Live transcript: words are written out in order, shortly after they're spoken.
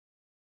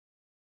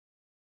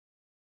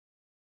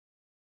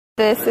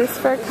This is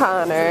for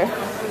Connor.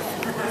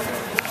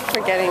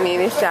 For getting me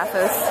these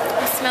Jaffas.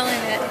 I'm smelling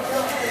it.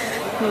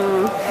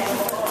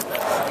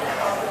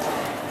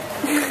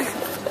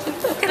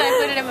 Can I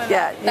put it in my mouth?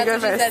 Yeah, you go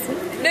first. She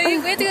said. No, we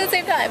have to go at the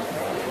same time.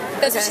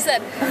 That's what she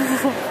said.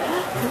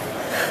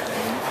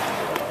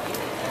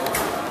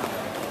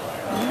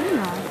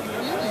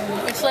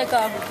 It's like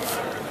a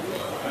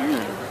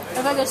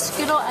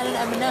Skittle and an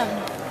M&M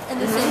in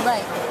the same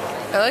bite.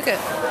 I like it.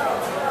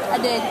 I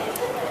did.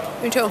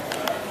 Me too.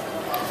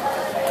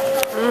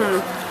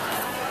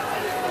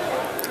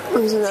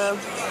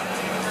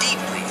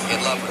 Deeply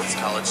in love with his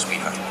college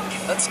sweetheart.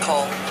 Let's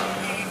call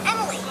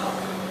Emily.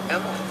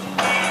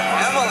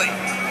 Emily.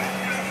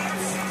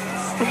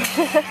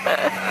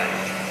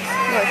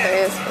 Look, there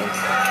is.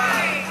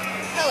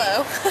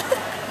 Hello.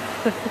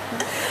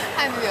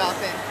 I'm the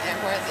Dolphin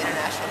Airport at the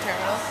International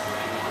Terminal,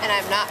 and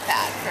I'm not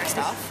fat, first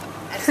off,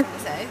 I just want to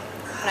say.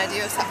 But I do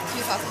have a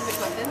few sausage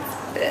McMuffins,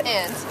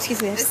 and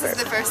excuse me, this is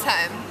the first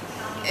time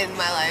in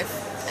my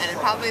life, and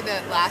probably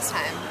the last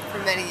time for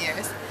many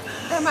years,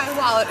 that my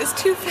wallet is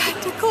too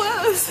fat to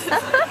close.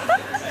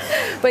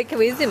 Wait, can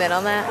we zoom in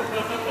on that?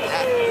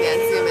 Yeah,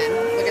 zoom in.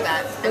 Look at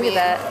that. Look at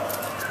that.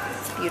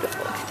 It's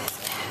beautiful.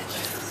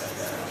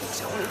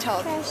 Don't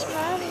tell them.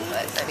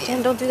 But I mean,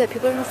 Jen, don't do that.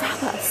 People are gonna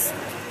stop us.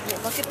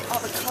 look at all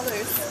the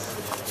colors.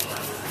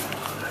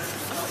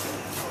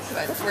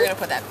 But we're gonna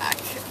put that back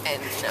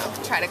and, you know,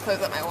 try to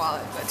close up my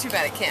wallet. But too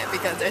bad I can't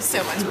because there's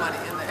so much money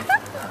in there.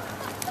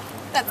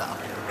 That's all.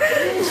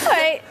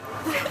 Alright.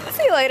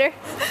 See you later.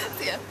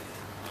 See ya.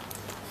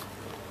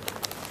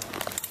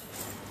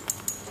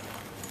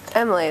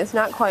 Emily is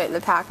not quite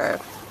the packer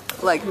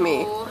like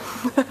me. Oh,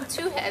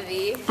 too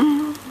heavy.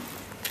 Too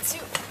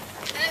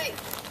heavy.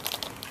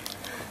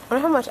 I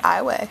wonder how much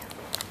I weigh.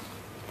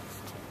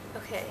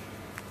 Okay.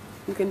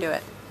 You can do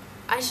it.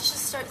 I should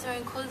just start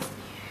throwing clothes in here.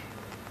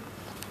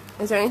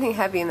 Is there anything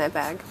heavy in that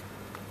bag?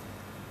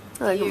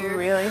 Like Beer.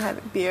 really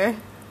heavy beer?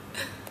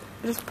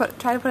 Just try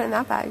to put it in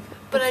that bag.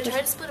 But I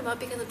tried to split them up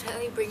because I'm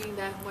technically bringing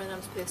back more than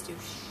I'm supposed to.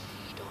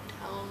 Shh, don't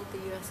tell the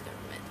U.S.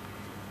 government.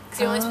 Because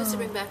you're only supposed to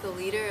bring back a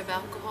liter of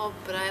alcohol,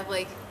 but I have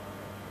like...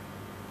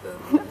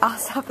 Boom. I'll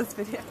stop this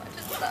video.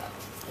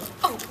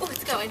 Oh,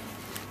 it's going.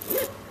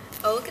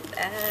 Oh, look at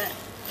that.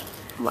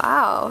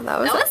 Wow, that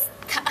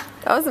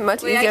was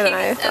much Wait, easier than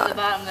I at the thought.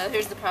 bottom though.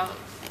 Here's the problem.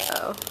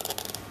 Oh.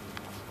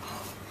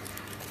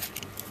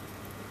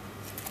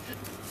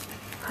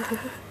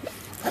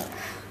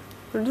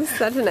 We're just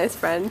such a nice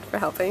friend for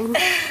helping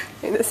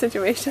in this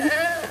situation.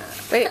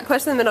 Wait,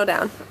 push the middle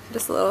down.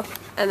 Just a little.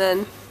 And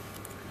then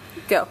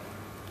go.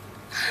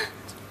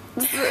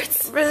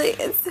 Really,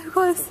 it's so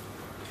close.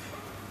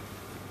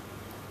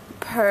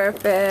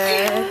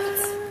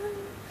 Perfect.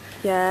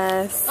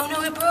 Yes. Oh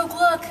no, it broke,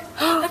 look!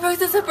 I broke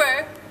the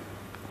zipper!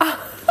 Oh,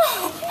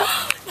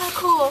 not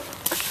cool.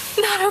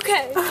 Not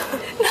okay.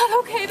 Not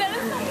okay, that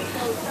is not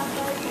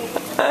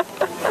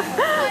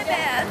my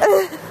bad.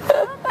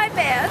 My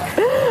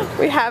bad.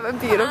 We have a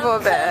beautiful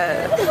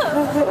bed.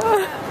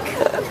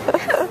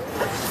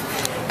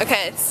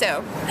 Okay,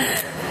 so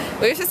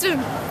we were supposed to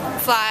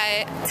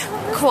fly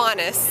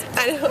Qantas.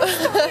 I know.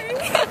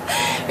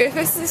 We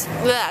were supposed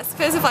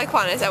to fly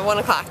Qantas at 1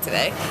 o'clock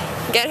today.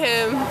 Get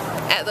home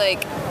at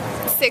like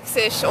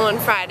 6-ish on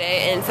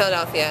Friday in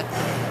Philadelphia.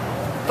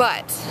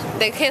 But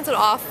they canceled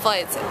all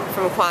flights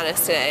from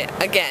Qantas today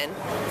again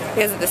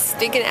because of the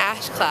stinking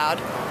ash cloud.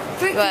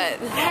 But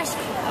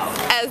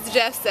as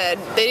Jeff said,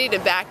 they need to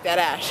back that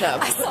ash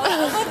up. I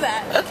love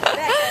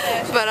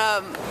that. But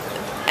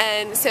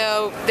and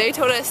so they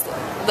told us,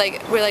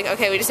 like, we're like,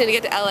 okay, we just need to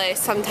get to LA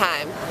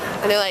sometime.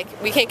 And they're like,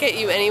 we can't get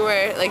you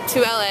anywhere, like,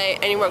 to LA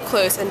anywhere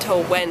close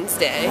until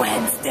Wednesday.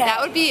 Wednesday. That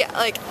would be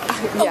like,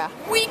 yeah.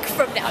 A week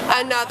from now.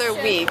 Another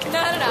week.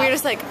 No. We were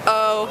just like,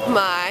 oh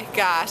my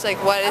gosh,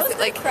 like, what is it?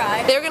 Like,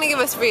 they were gonna give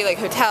us free, like,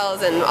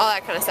 hotels and all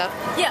that kind of stuff.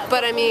 Yeah.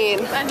 But I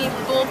mean,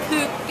 bull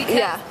poop because.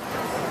 yeah.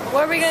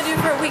 What are we gonna do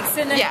for a week?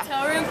 Sit in a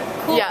hotel room?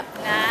 Cool. Yeah.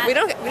 Nah. We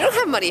don't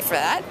have money for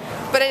that.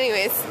 But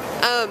anyways,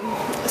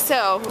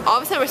 so all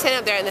of a sudden we're standing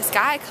up there and this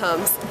guy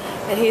comes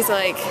and he's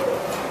like,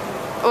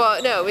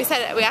 well, no, we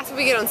asked if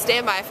we could get on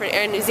standby for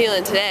Air New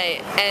Zealand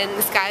today, and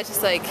this guy's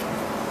just like,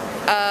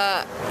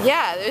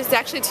 yeah, there's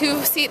actually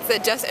 2 seats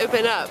that just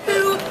opened up.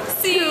 2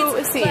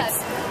 seats.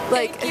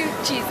 Like, thank you,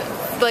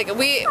 Jesus. Like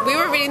we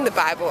were reading the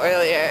Bible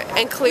earlier,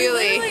 and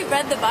clearly we literally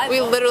read the Bible.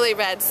 We literally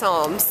read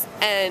Psalms,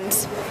 and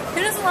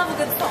who doesn't love a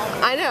good psalm?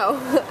 I know.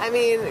 I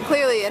mean,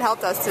 clearly it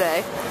helped us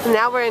today. And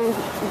now we're in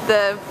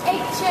the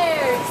egg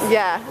chairs.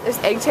 Yeah, there's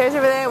egg chairs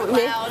over there. We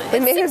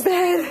made a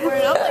bed.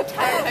 I'm like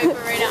tired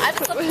hyper right now. I've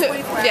slept 24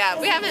 hours. Yeah,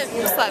 we haven't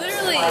slept.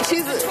 Literally,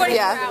 she's 24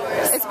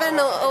 hours. It's been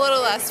a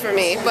little less for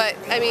me, but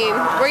I mean,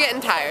 we're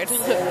getting tired.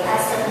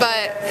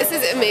 But this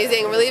is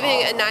amazing. We're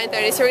leaving at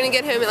 9:30, so we're gonna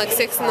get home at like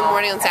 6 in the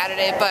morning on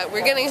Saturday. But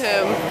we're getting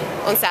home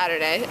on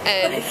Saturday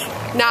and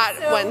not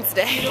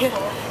Wednesday.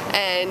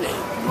 And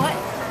what?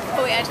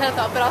 Oh wait, I tried to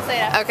thought, but I'll say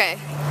it. Okay.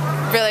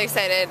 Really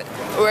excited.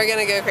 We're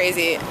gonna go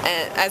crazy,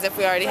 as if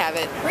we already have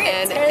it.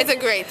 And it's a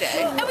great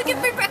day. And we get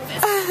free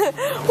breakfast.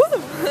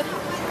 Woo!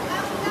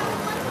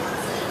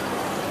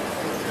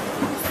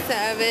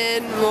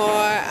 7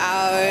 more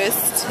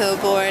hours till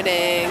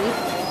boarding.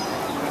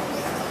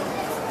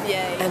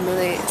 Yay.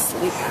 Emily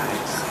sleep.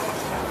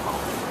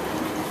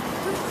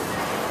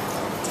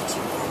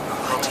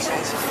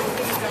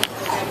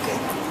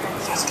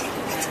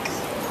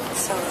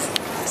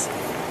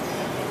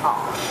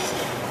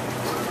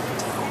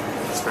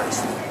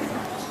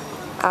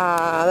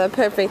 The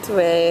perfect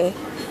way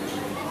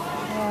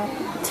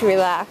to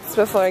relax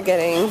before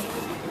getting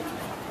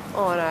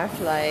on our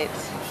flight.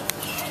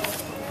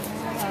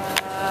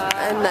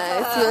 A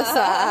nice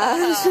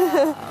massage.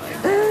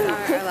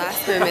 Our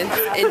last moments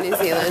in New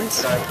Zealand.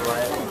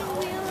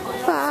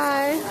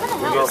 Bye.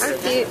 Our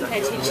feet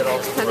touching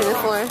the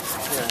floor.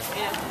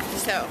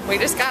 So, we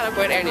just got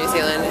aboard Air New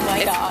Zealand.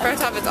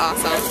 First off, it's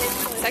awesome.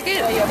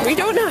 Second, we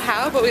don't know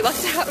how, but we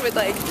lucked out with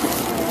like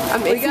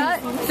amazing. We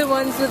got the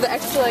ones with the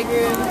extra leg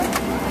room.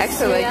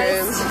 Extra leg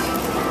room.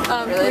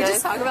 Really can we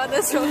just talk about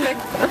this real quick?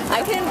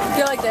 I can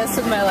go like this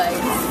with my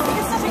legs.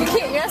 You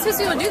can't. You're not supposed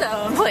to be able to do that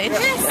on a plane.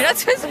 You're not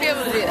supposed to be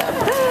able to do that.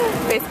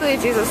 Basically,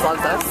 Jesus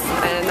loves us,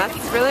 and that's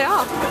really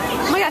all.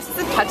 Oh my gosh, it's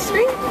a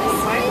touchscreen?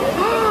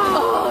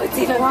 Oh, it's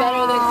even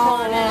better than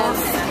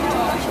Qantas.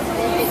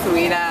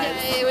 Sweet as.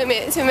 Yay, we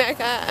made it to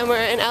America, and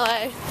we're in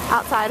LA,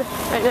 outside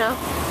right now.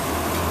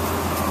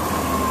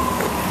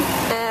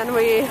 And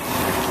we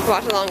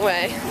walked a long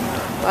way,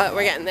 but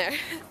we're getting there.